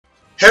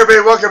Hey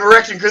everybody, welcome to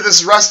Wrecking Crew. This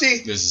is Rusty.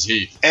 This is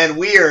Heath. And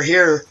we are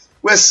here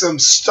with some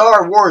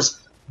Star Wars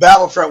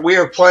Battlefront. We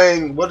are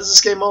playing, what is this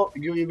game called?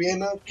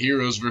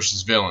 Heroes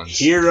versus Villains.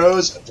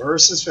 Heroes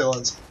versus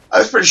Villains. I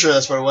was pretty sure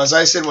that's what it was.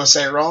 I just didn't want to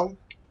say it wrong.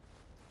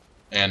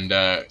 And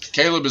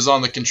Caleb is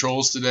on the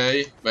controls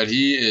today, but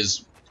he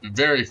is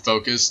very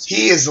focused.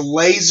 He is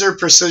laser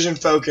precision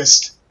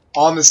focused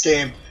on this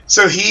game.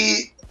 So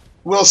he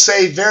will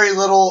say very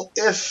little,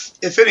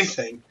 if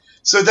anything.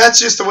 So that's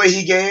just the way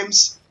he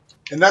games.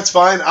 And that's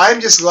fine. I'm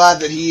just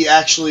glad that he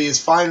actually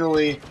is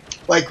finally...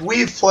 Like,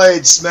 we've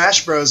played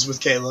Smash Bros. With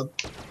Caleb.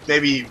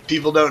 Maybe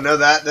people don't know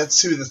that.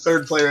 That's who the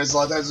third player is a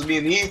lot of times with me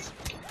and Heath.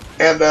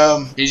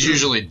 And, he's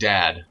usually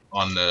dad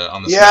on the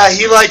yeah, Smash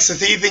he Bros. likes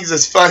he thinks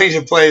it's funny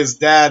to play as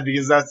dad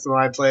because that's the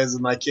one I play as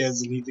with my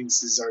kids, and he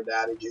thinks he's our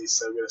dad and he's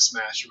so good at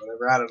Smash or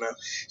whatever. I don't know.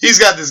 He's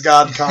got this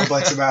god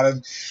complex about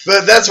him.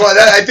 But that's why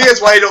I think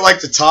that's why he don't like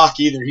to talk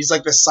either. He's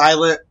like the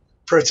silent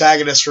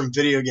protagonist from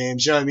video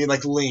games. You know what I mean?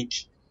 Like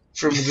Link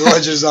from The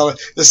Legend of Zelda.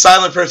 The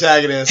silent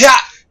protagonist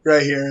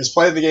right here is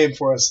playing the game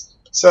for us.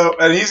 So,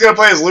 and he's going to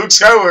play as Luke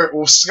Skywalker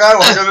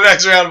in the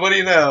next round. What do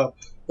you know?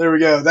 There we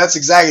go. That's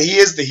exactly. He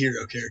is the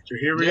hero character.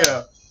 Here we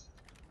go.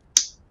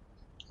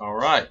 All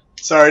right.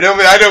 Sorry,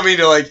 I don't mean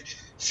to like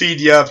feed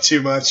you up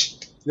too much.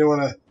 Don't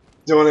want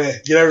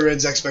to get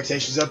everyone's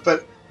expectations up,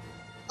 but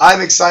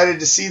I'm excited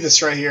to see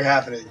this right here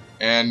happening.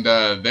 And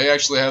they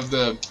actually have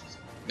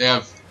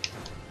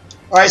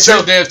all right,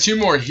 so they have two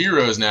more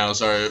heroes now.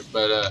 Sorry,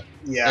 but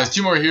yeah, there's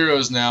two more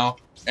heroes now,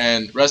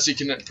 and Rusty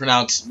can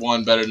pronounce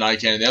one better than I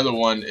can. And the other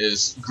one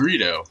is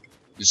Greedo,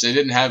 which they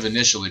didn't have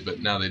initially,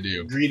 but now they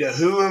do. Greedo.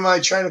 Who am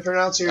I trying to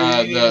pronounce here?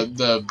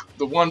 The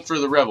one for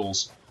the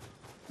rebels,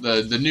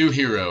 the new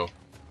hero.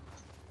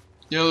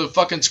 You know, the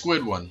fucking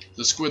squid one.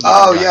 The squid.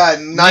 Oh guy. yeah,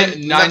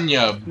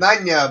 Nanyub.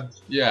 Nanyub.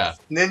 Yeah.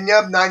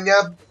 Nanyub.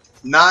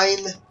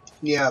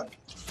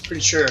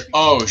 Pretty sure.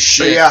 Oh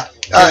shit.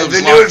 But yeah,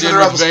 the new one for the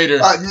rebels.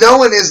 No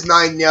one is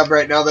Nanyub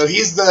right now though.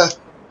 He's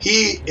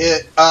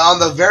on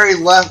the very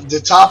left, the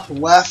top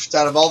left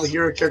out of all the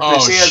hero characters.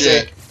 Oh he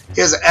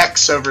has an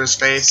X over his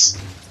face.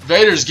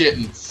 Vader's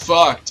getting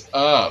fucked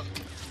up.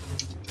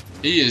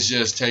 He is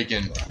just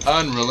taking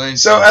unrelenting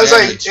So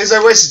damage. as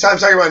I wasted time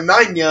talking about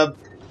Nanyub,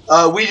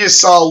 we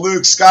just saw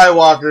Luke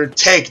Skywalker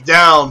take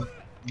down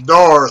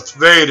Darth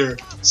Vader.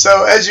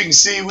 So as you can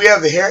see, we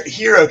have the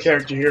hero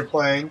character here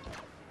playing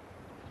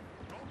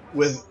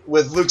with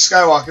Luke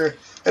Skywalker.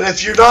 And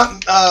if you're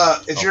not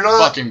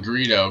fucking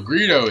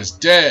Greedo is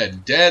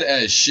dead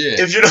as shit.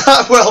 If you're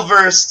not well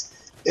versed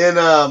in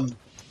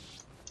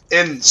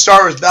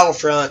Star Wars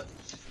Battlefront,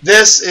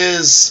 this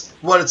is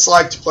what it's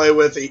like to play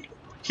with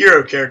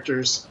hero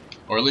characters,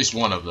 or at least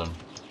one of them.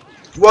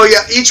 Well,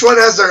 yeah, each one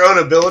has their own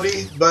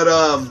ability, but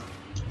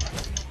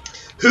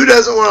who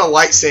doesn't want a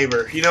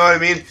lightsaber? You know what I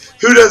mean?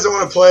 Who doesn't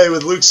want to play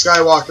with Luke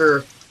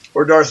Skywalker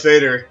or Darth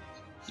Vader?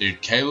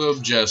 Dude,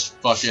 Caleb just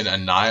fucking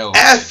annihilated.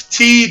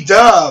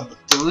 FT-dub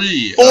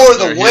 3 for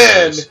the win.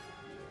 Heroes.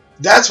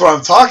 That's what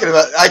I'm talking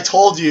about. I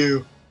told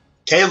you,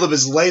 Caleb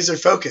is laser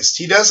focused.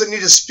 He doesn't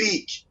need to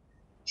speak.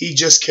 He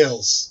just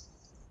kills.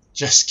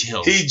 Just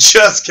kills. He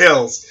just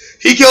kills.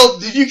 He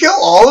killed. Did you kill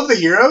all of the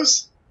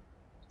heroes?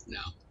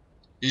 No.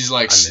 He's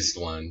like... I missed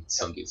one.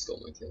 Some dude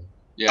stole my kill.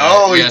 Yeah,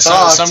 oh, yeah. He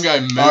talked. Some guy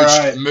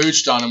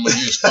mooched on him when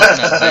he was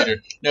fucking up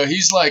Vader. No,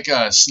 he's like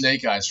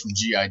Snake Eyes from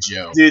G.I.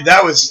 Joe. Dude,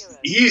 that was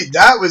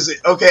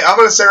okay. I'm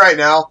gonna say right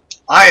now,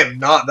 I'm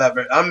not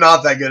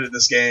that good at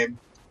this game.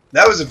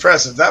 That was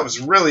impressive. That was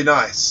really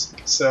nice.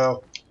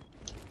 So,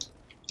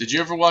 did you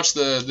ever watch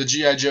the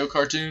G.I. Joe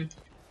cartoon?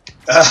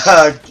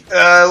 A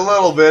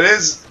little bit.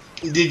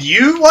 Did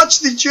you watch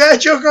the G.I.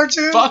 Joe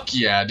cartoon? Fuck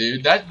yeah,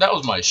 dude. That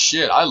was my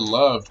shit. I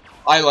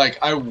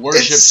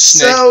worshipped It's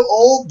Snake. so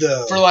old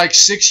though. For like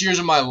 6 years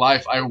of my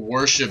life, I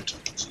worshipped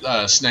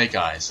Snake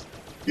Eyes.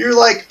 You're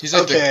like, he's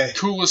like the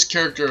coolest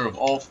character of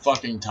all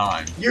fucking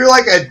time. You're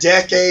like a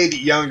decade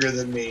younger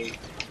than me.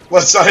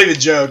 Well, it's not even a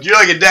joke. You're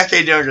like a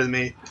decade younger than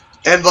me,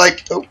 and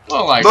like,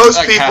 most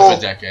people, half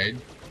a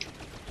decade.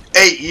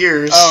 8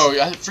 years. Oh,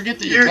 I forget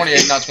that you're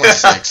 28, not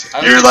 26.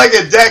 You're like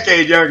a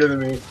decade younger than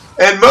me,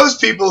 and most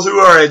people who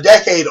are a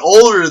decade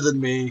older than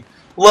me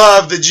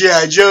love the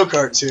G.I. Joe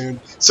cartoon.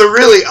 So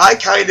really, I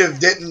kind of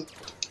didn't.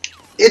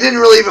 It didn't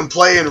really even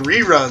play in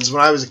reruns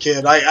when I was a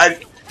kid. I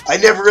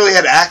never really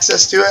had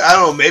access to it. I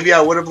don't know. Maybe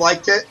I would have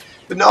liked it,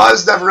 but no, I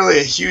was never really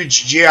a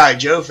huge G.I.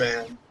 Joe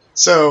fan.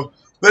 So,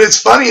 but it's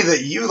funny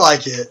that you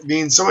like it,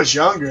 being so much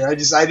younger. I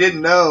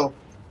didn't know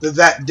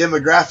that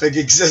demographic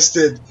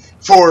existed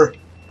for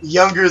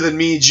younger than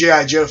me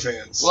G.I. Joe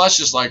fans. Well, that's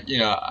just like, you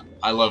know,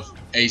 I love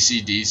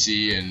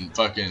AC/DC and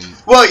fucking.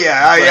 Well,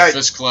 yeah,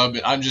 Breakfast Club.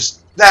 I'm just.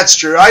 That's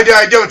true. I'm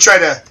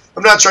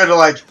not trying to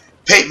like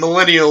paint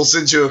millennials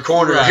into a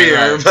corner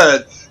here,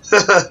 but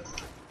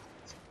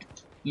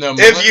no,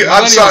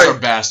 millennials are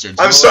bastards.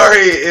 I'm sorry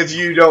if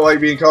you don't like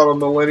being called a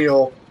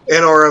millennial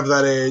and or of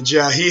that age.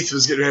 Yeah, Heath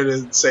was getting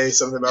ready to say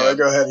something about it.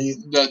 Go ahead,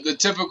 Heath. The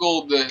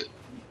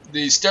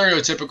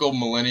stereotypical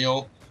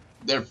millennial,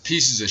 they're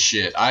pieces of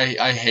shit.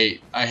 I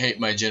hate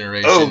my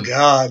generation. Oh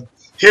God,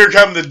 here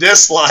come the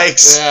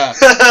dislikes. Yeah.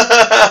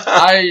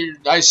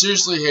 I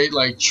seriously hate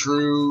like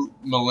true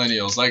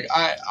millennials. Like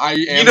I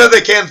am. You know they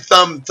can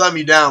thumb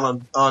you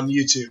down on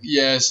YouTube.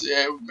 Yes,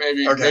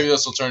 maybe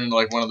this will turn into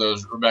like one of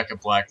those Rebecca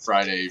Black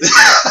Friday. If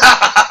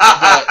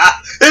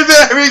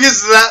it ever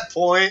gets to that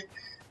point,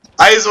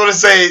 I just want to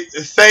say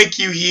thank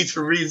you, Heath,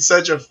 for being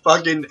such a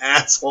fucking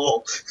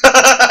asshole.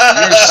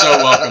 You're so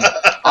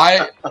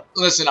welcome.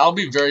 Listen, I'll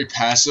be very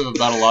passive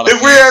about a lot of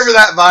things. If we're ever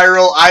that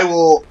viral, I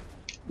will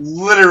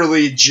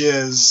literally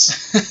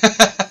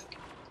jizz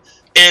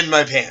in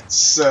my pants.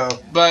 So,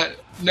 but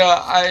no,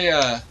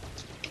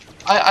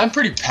 I'm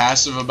pretty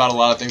passive about a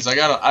lot of things. Like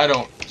I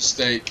don't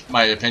state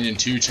my opinion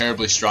too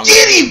terribly strongly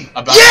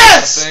about a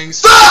lot of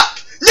things.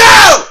 Fuck!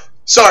 No!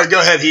 Sorry, go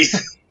ahead,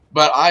 Heath.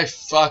 But I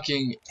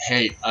fucking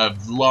hate a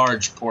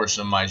large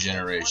portion of my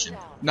generation.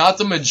 Not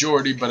the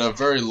majority, but a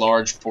very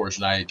large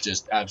portion. I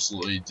just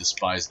absolutely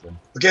despise them.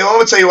 Okay, well, I'm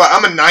going to tell you what.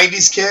 I'm a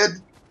 90s kid.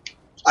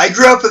 I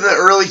grew up in the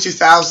early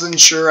 2000s,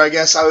 sure, I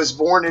guess. I was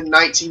born in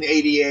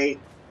 1988.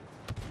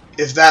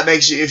 If that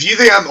makes you... If you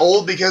think I'm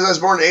old because I was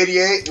born in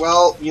 88,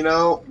 well, you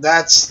know,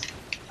 that's...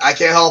 I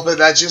can't help it.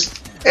 That's just...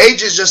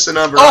 Age is just a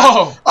number.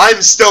 Oh!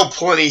 I'm still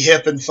plenty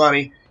hip and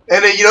funny.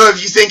 And, you know,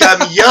 if you think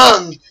I'm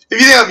young... If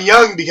you think I'm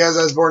young because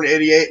I was born in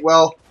 88,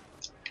 well,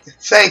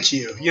 thank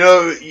you. You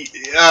know,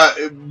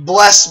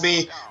 bless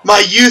me.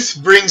 My youth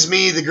brings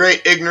me the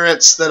great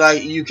ignorance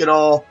that you can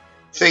all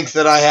think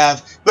that I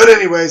have. But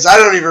anyways, I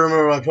don't even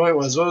remember what my point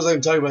was. What was I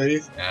even talking about,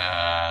 Heath?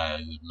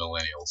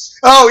 Millennials.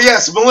 Oh,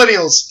 yes,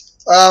 millennials.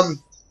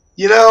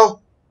 You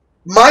know,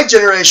 my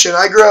generation,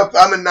 I'm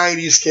a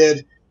 90s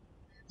kid.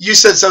 You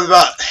said something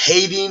about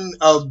hating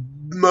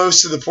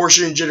most of the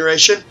portion of your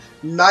generation.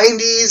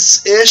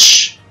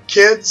 90s-ish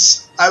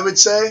kids, I would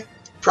say.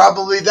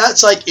 Probably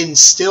that's like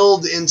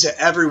instilled into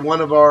every one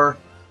of our,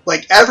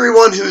 like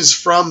everyone who's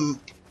from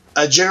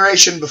a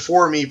generation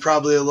before me,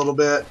 probably a little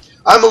bit.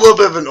 I'm a little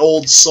bit of an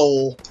old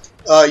soul.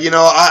 You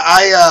know,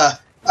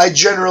 I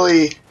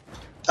generally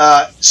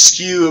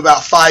skew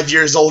about 5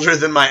 years older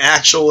than my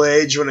actual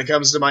age when it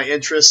comes to my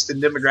interest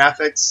and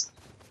demographics.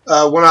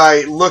 When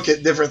I look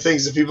at different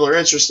things that people are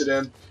interested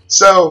in.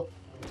 So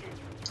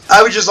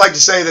I would just like to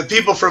say that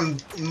people from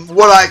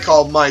what I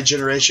call my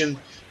generation,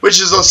 which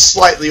is a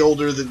slightly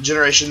older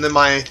generation than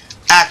my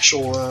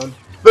actual own.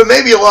 But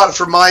maybe a lot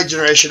from my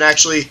generation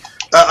actually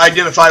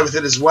identify with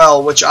it as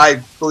well, which I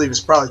believe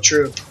is probably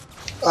true.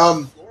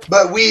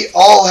 But we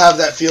all have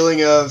that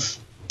feeling of,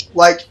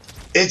 like,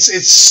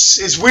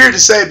 it's weird to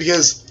say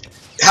because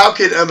how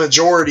could a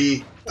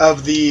majority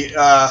of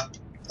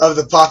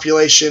the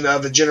population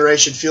of a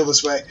generation feel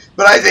this way?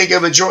 But I think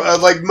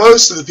like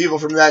most of the people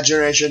from that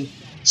generation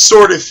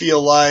sort of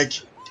feel like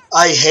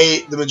I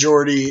hate the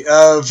majority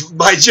of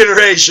my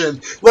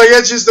generation. Like,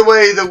 that's just the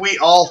way that we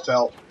all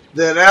felt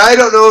then. And I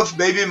don't know if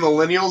maybe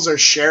millennials are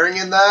sharing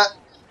in that,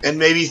 and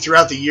maybe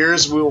throughout the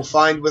years we will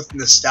find with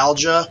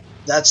nostalgia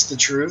that's the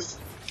truth.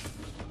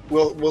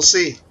 We'll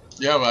see.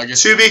 Yeah, well, I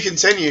guess to be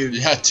continued.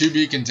 Yeah, to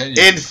be continued.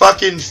 In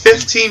fucking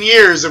 15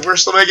 years, if we're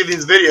still making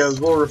these videos,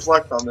 we'll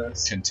reflect on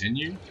this.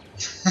 Continue?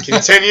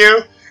 Continue?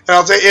 And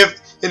I'll tell you,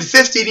 if in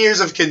 15 years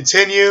of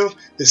continue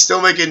is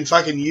still making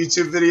fucking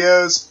YouTube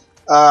videos,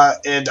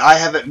 and I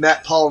haven't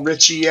met Paul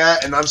Ritchie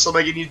yet, and I'm still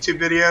making YouTube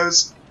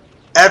videos,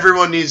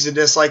 everyone needs to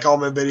dislike all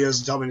my videos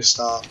and tell me to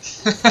stop.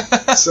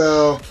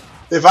 So,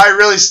 if I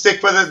really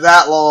stick with it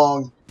that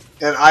long,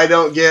 and I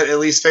don't get at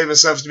least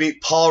famous enough to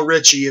meet Paul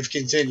Ritchie of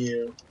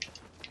Continue,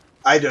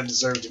 I don't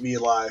deserve to be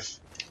alive.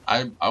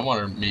 I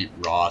want to meet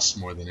Ross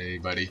more than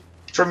anybody.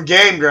 From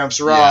Game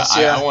Grumps, Ross,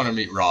 yeah. I want to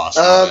meet Ross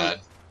real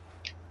bad.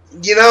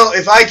 You know,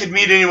 if I could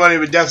meet anyone, it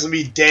would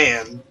definitely be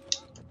Dan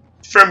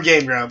from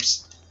Game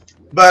Grumps.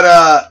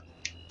 But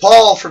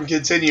Paul from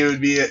Continue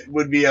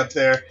would be up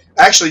there.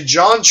 Actually,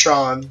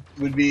 JonTron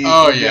would be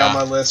on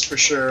my list for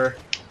sure.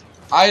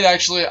 I'd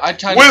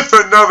kind of... With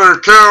another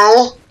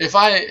kill! If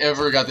I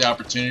ever got the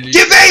opportunity...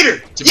 Get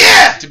Vader!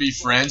 To be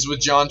friends with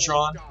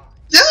JonTron...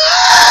 Yeah!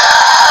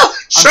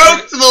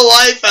 Choked the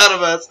life out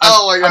of us.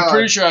 Oh my god. I'm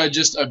pretty sure I'd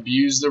just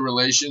abuse the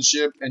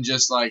relationship and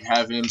just like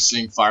have him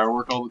sing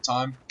Firework all the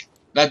time.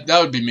 That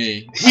would be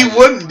me. He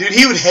wouldn't, dude.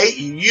 He would hate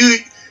you.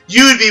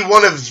 You would be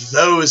one of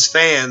those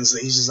fans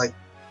that he's just like,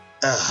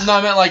 ugh. No,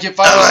 I meant like if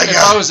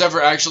I was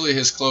ever actually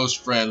his close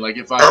friend, like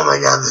if I... Oh my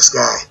god, this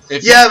guy.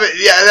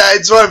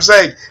 That's what I'm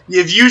saying.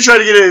 If you try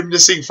to get him to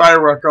sing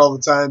Firework all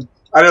the time,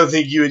 I don't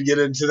think you would get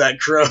into that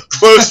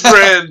close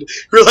friend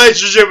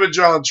relationship with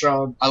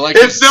JonTron.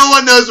 If no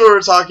one knows what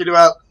we're talking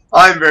about,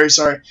 I'm very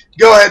sorry.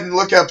 Go ahead and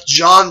look up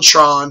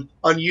JonTron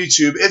on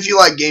YouTube if you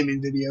like gaming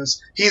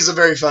videos. He's a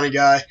very funny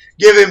guy.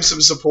 Give him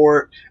some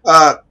support.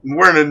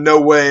 We're in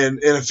no way in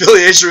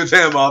affiliation with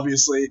him,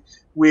 obviously.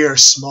 We are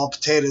small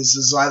potatoes,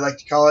 as I like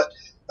to call it.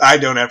 I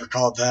don't ever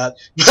call it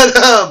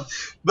that.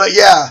 But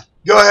yeah,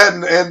 go ahead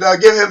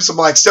and give him some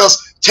likes. Tell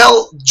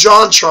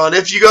JonTron,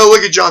 if you go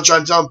look at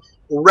JonTron, tell him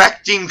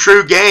Recting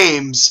Crew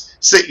Games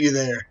sent you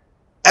there.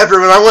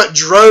 Everyone, I want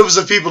droves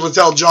of people to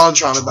tell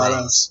JonTron about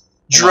us.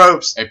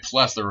 Droves. A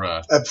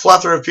plethora. A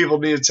plethora of people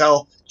need to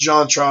tell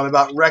JonTron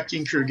about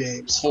wrecking crew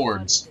games.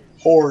 Hordes.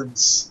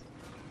 Hordes.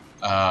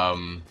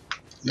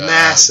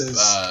 Masses.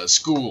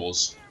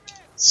 Schools.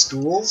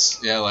 Schools?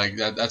 Yeah, like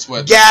that's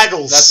what.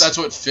 Gaggles. That's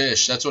what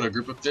fish. That's what a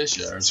group of fish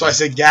are. That's why I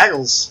said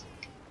gaggles.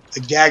 A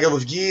gaggle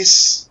of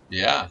geese.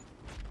 Yeah.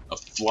 A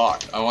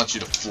flock. I want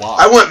you to flock.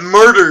 I want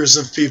murders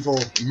of people.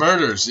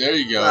 Murders. There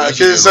you go.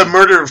 Because it's a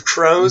murder of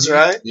crows,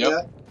 right? Yep.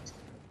 Yeah.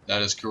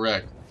 That is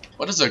correct.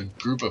 What is a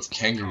group of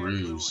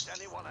kangaroos?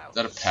 Is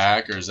that a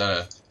pack or is that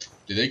a?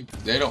 Do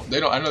they don't.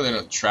 I know they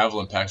don't travel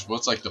in packs. But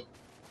what's like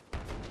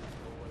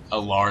a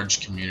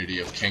large community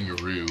of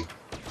kangaroo?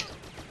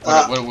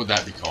 What would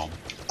that be called?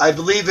 I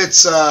believe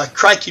it's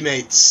crikey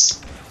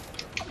mates.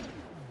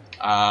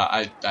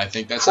 I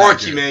think that's Corky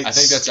accurate. mates. I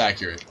think that's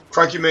accurate.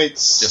 Crikey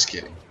mates. Just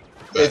kidding.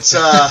 But It's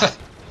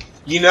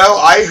you know,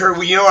 I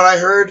heard. You know what I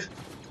heard?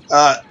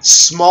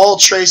 Small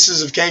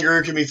traces of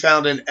kangaroo can be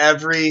found in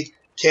every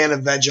can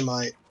of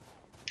Vegemite.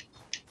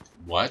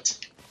 what?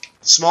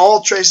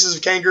 Small traces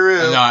of kangaroo.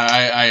 No,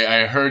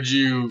 I heard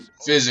you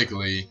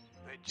physically.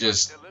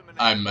 Just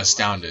I'm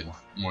astounded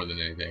more than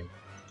anything.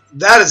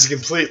 That is a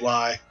complete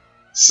lie.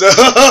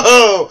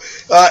 So,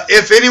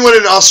 if anyone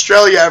in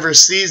Australia ever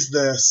sees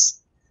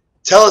this,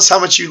 tell us how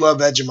much you love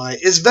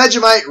Vegemite. Is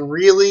Vegemite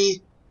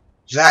really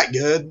that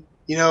good?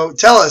 You know,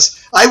 tell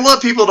us. I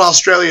want people in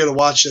Australia to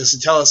watch this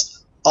and tell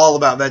us all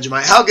about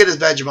Vegemite. How good is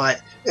Vegemite?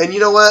 And you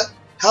know what?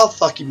 How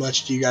fucking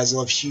much do you guys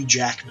love Hugh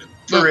Jackman?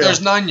 For Look, real. there's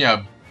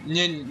Nanyub.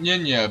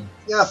 Nyanyub.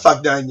 Yeah,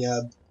 fuck Nine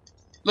Yub.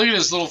 Look at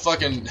his little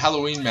fucking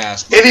Halloween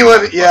mask.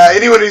 Anyone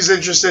who's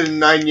interested in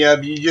Nine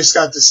Yub, you just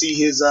got to see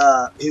his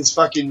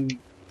fucking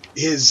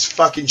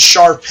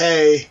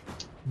Shar-Pei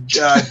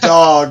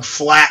dog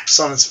flaps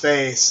on his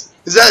face.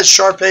 Is that a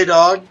Shar-Pei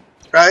dog?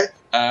 Right?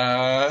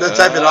 The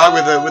type of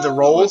dog with the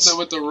rolls.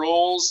 With the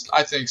rolls,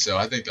 I think so.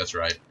 I think that's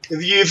right.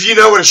 If you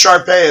know what a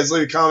Shar-Pei is,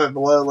 leave a comment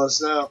below. Let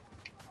us know.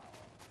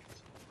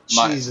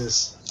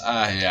 Jesus.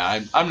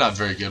 Yeah, I'm not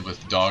very good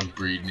with dog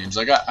breed names.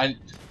 Like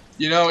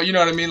you know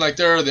what I mean. Like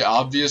there are the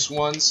obvious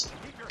ones,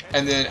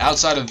 and then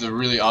outside of the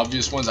really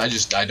obvious ones,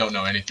 I don't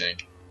know anything.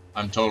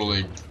 I'm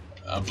totally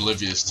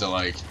oblivious to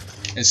like,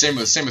 and same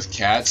with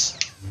cats.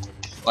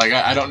 Like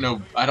I don't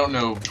know.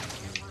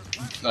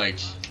 Like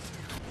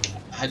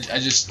I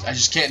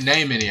just can't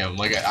name any of them.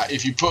 Like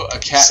if you put a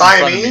cat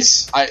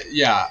Siamese? in front of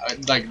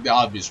me, like the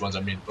obvious ones.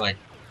 I mean, like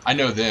I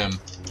know them.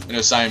 I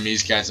know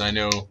Siamese cats, and I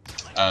know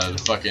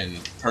the fucking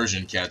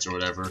Persian cats or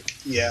whatever.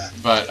 Yeah.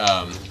 But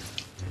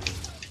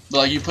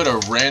like you put a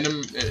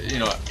random,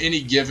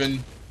 any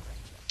given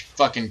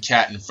fucking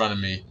cat in front of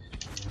me,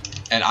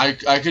 and I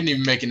couldn't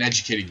even make an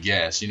educated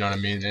guess. You know what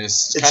I mean? And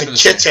it's kind of a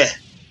kitty.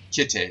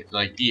 Kitty,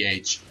 like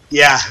EH.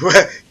 Yeah,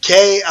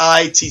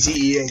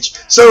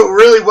 Kitteh. So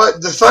really,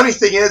 what the funny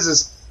thing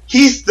is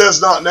Heath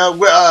does not know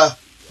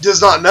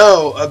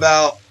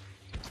about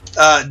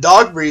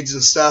dog breeds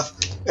and stuff,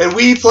 and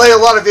we play a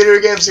lot of video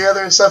games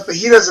together and stuff. But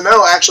he doesn't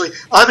know. Actually,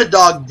 I'm a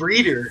dog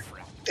breeder,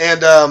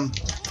 and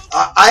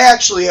I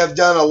actually have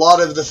done a lot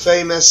of the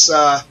famous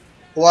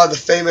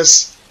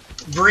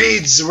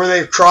breeds where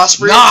they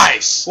crossbreed.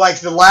 Nice, like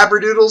the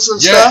Labradoodles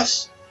and yes.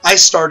 stuff. I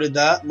started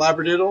that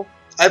Labradoodle.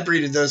 I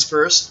breeded those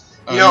first.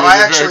 You know, I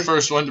actually very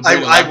first one to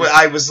breed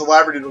I was the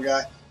Labradoodle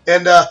guy,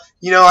 and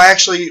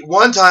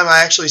one time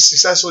I actually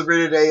successfully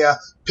breeded a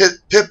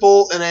pit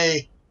bull and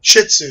a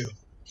Shih Tzu.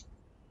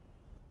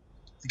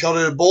 They called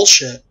it a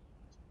bullshit.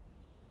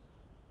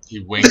 He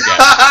winked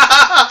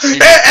at me.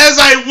 As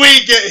I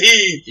wink at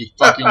Heath. He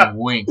fucking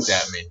winked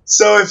at me.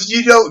 So if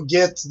you don't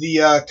get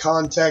the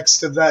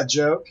context of that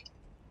joke,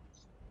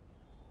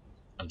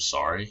 I'm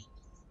sorry.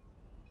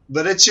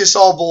 But it's just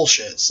all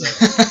bullshit. So.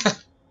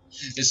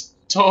 It's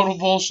total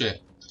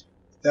bullshit.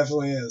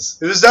 Definitely is.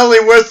 It was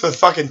definitely worth the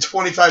fucking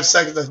 25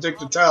 seconds I took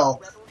to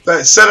tell.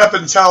 But set up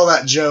and tell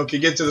that joke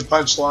and get to the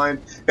punchline.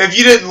 And if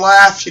you didn't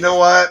laugh, you know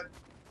what?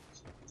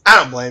 I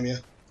don't blame you.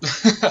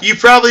 You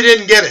probably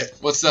didn't get it.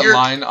 What's that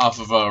line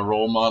off of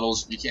Role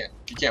Models? You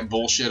can't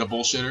bullshit a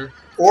bullshitter.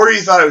 Or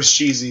you thought it was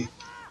cheesy.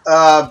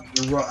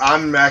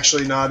 I'm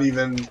actually not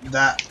even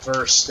that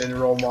versed in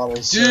Role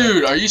Models.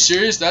 Dude, are you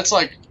serious? That's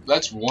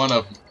one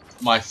of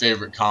my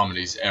favorite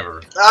comedies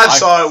ever. I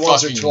saw it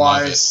once or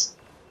twice.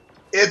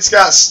 It's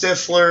got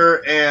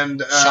Stifler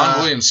and Sean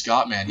William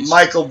Scott, man.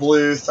 Michael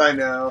Bluth. I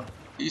know.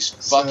 He's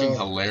fucking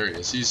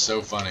hilarious. He's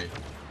so funny.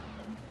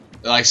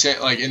 Like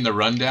in the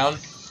Rundown,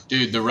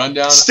 dude. The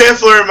Rundown.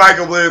 Stifler and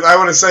Michael Bluth. I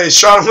want to say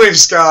Sean William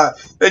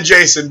Scott and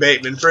Jason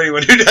Bateman. For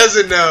anyone who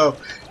doesn't know,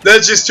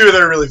 that's just two of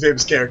their really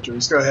famous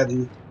characters. Go ahead,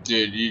 Heath.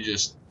 Dude, you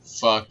just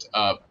fucked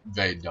up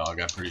Vade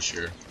Dog. I'm pretty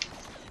sure.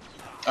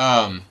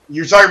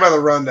 You're talking about the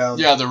Rundown.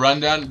 Yeah, the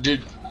Rundown, dude.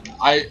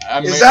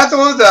 Is that the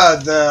one with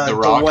the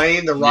Rock?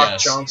 Dwayne The Rock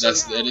yes, Johnson?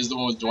 That is the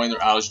one with Dwayne.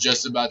 I was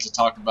just about to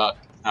talk about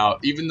how,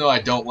 even though I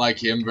don't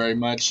like him very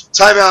much.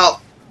 Time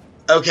out.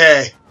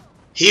 Okay.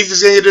 Heath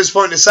is going to get to his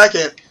point in a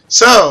second.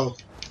 So,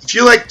 if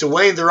you like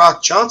Dwayne The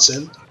Rock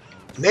Johnson,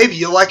 maybe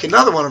you'll like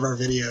another one of our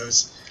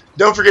videos.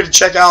 Don't forget to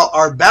check out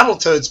our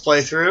Battletoads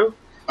playthrough.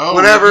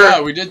 Oh,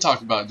 yeah, we did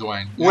talk about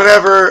Dwayne.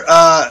 Whenever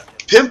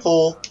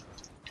Pimple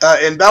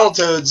in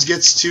Battletoads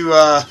gets to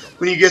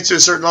when you get to a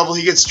certain level,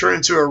 he gets turned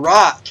into a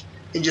rock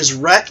and just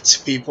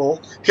wrecked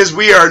people because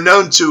we are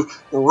known to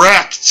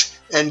wrecked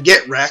and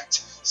get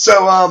wrecked.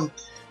 So,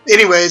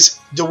 anyways,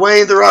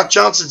 Dwayne The Rock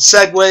Johnson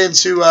segue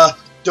into.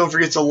 Don't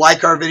forget to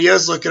like our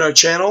videos, look at our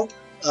channel.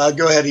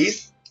 Go ahead,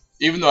 Heath.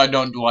 Even though I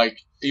don't like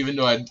Lane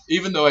the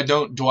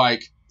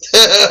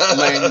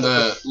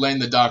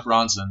Doc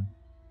Ronson.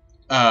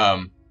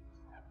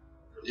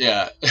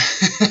 Yeah.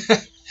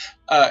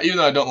 Even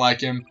though I don't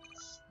like him,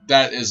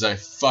 that is a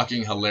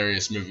fucking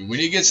hilarious movie. When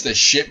he gets the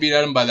shit beat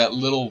out of him by that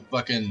little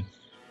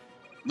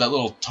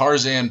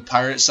Tarzan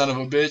pirate son of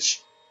a bitch.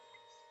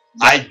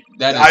 I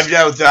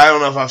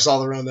don't know if I saw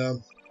the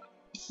rundown.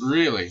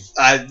 Really?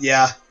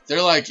 Yeah.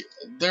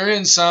 They're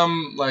in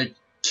some like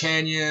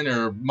canyon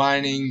or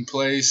mining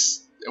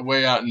place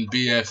way out in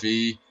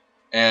BFE,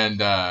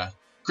 and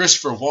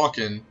Christopher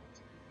Walken.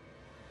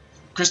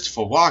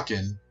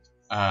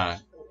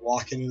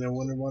 Walking in a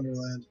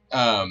Wonderland.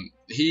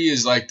 He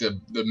is like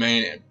the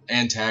main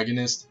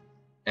antagonist,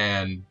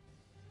 and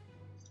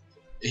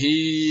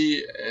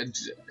the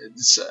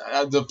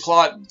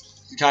plot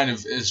kind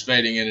of is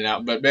fading in and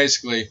out, but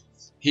basically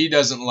he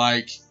doesn't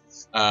like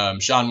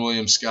Seann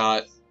William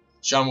Scott.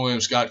 Seann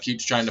William Scott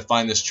keeps trying to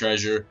find this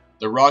treasure.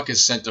 The Rock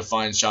is sent to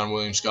find Seann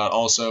William Scott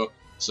also.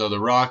 So The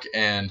Rock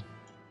and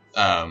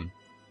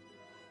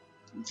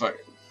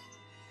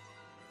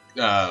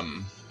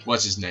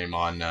what's his name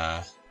on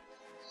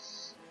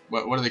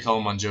what do they call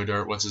him on Joe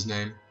Dirt? What's his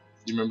name?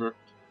 Do you remember?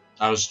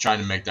 I was trying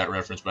to make that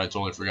reference, but I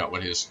totally forgot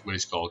what he's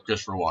called.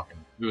 Christopher Walken.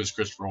 Who is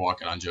Christopher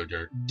Walken on Joe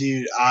Dirt?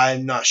 Dude,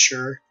 I'm not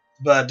sure,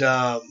 but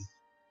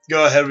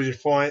go ahead with your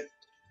point.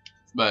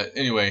 But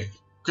anyway,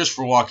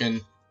 Christopher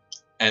Walken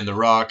and The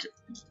Rock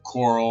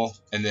quarrel,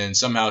 and then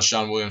somehow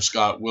Seann William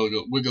Scott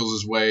wiggles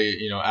his way,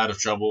 out of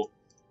trouble.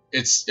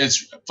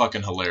 It's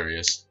fucking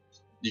hilarious.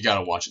 You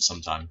gotta watch it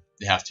sometime.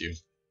 You have to.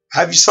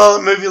 Have you saw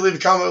that movie? Leave a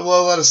comment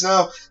below. Let us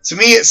know. To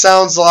me, it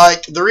sounds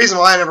like the reason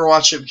why I never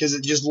watched it because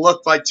it just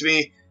looked like to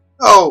me,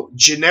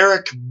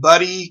 generic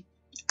buddy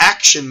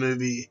action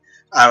movie.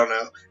 I don't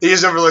know. It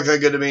just never looked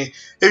that good to me.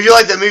 If you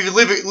like that movie,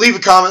 leave a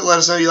comment. Let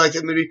us know you like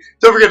that movie.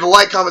 Don't forget to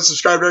like, comment,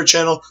 subscribe to our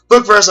channel.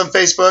 Look for us on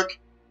Facebook.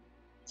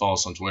 Follow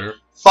us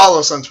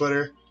on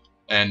Twitter.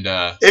 And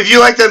if you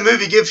like that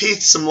movie, give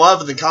Heath some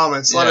love in the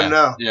comments. Let him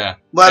know. Yeah.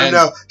 Let him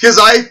know. Because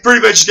I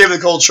pretty much just gave him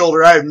the cold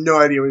shoulder. I have no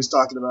idea what he's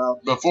talking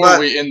about. Before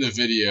we end the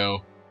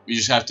video, we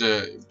just have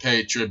to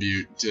pay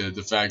tribute to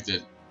the fact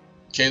that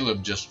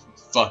Caleb just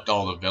fucked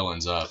all the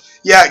villains up.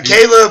 Yeah,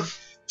 Caleb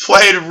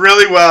played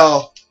really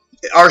well.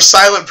 Our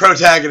silent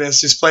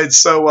protagonist just played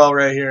so well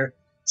right here.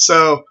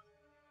 So,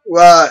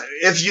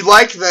 if you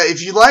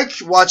like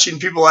watching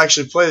people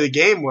actually play the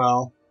game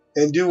well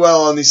and do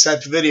well on these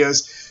types of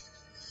videos,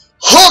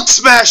 Hulk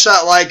smash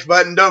that like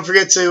button. Don't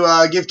forget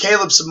to give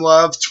Caleb some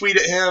love. Tweet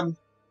at him.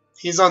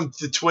 He's on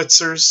the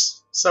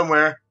Twitzers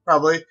somewhere,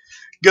 probably.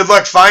 Good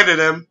luck finding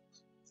him.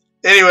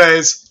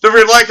 Anyways, don't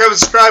forget to like, comment,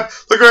 subscribe.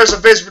 Look at us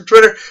on Facebook,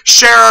 Twitter.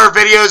 Share our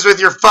videos with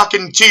your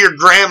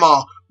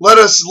grandma. Let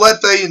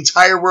the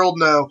entire world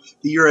know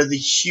that you're the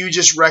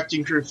hugest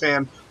Wrecking Crew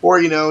fan, or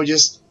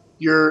just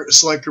your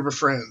select group of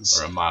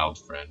friends, or a mild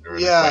friend, or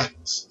an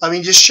acquaintance. I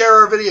mean, just share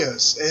our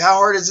videos. How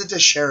hard is it to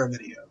share a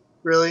video?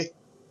 Really?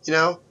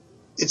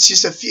 It's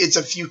just it's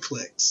a few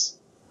clicks.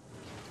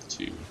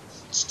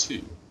 It's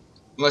two.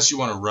 Unless you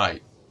want to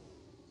write.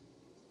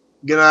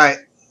 Good night.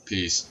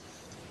 Peace.